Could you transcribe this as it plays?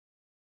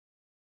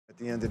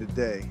the end of the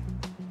day,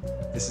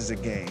 this is a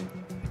game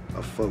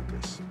of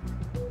focus.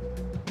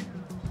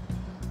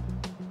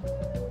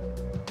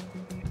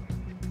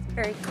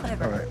 Very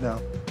clever. All right,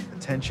 now,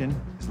 attention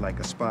is like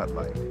a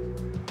spotlight.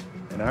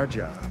 And our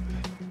job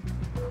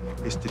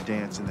is to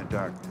dance in the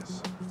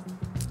darkness.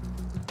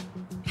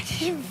 I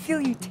didn't feel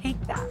you take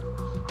that.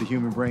 The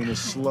human brain is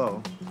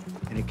slow,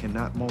 and it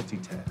cannot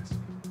multitask.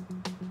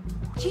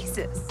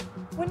 Jesus,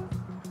 when...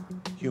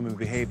 Human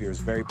behavior is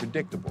very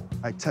predictable.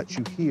 I touch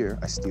you here,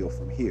 I steal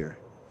from here.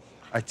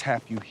 I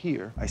tap you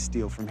here, I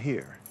steal from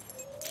here.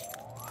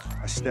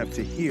 I step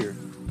to here,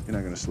 you're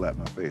not gonna slap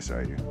my face,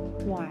 are you?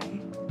 Why?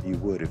 You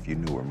would if you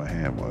knew where my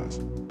hand was.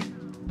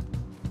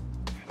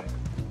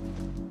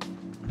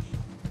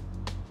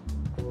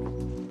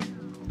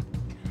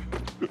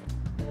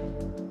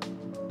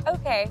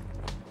 Okay,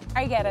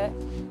 I get it.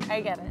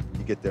 I get it.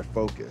 You get their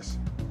focus.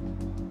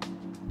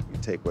 You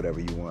take whatever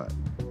you want.